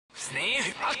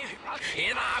Snake,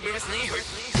 and I'll be a snake.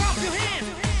 Clap your hands.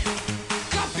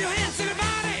 Clap your hands to the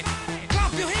body.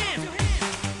 Clap your hands.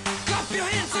 Clap your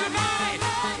hands to the body.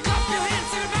 Clap your hands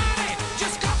to the body.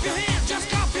 Just clap your hands. Just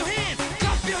clap your hands.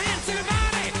 Clap your hands to the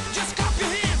body. Just clap your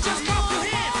hands. Just clap your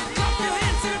hands. Clap your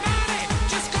hands to the body.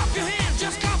 Just clap your hands.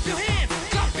 Just clap your hands.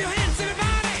 Clap your hands to the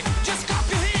body. Just clap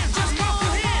your hands. Just clap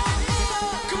your hands.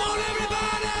 Come on,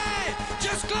 everybody.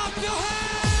 Just clap your hands.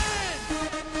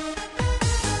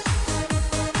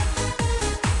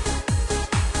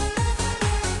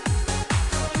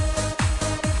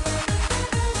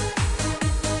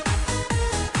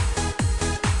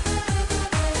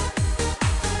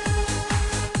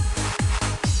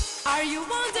 Are you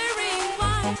wondering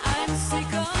why I'm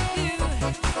sick of you?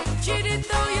 Cheated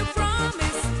though you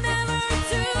promised never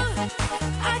to.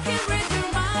 I can't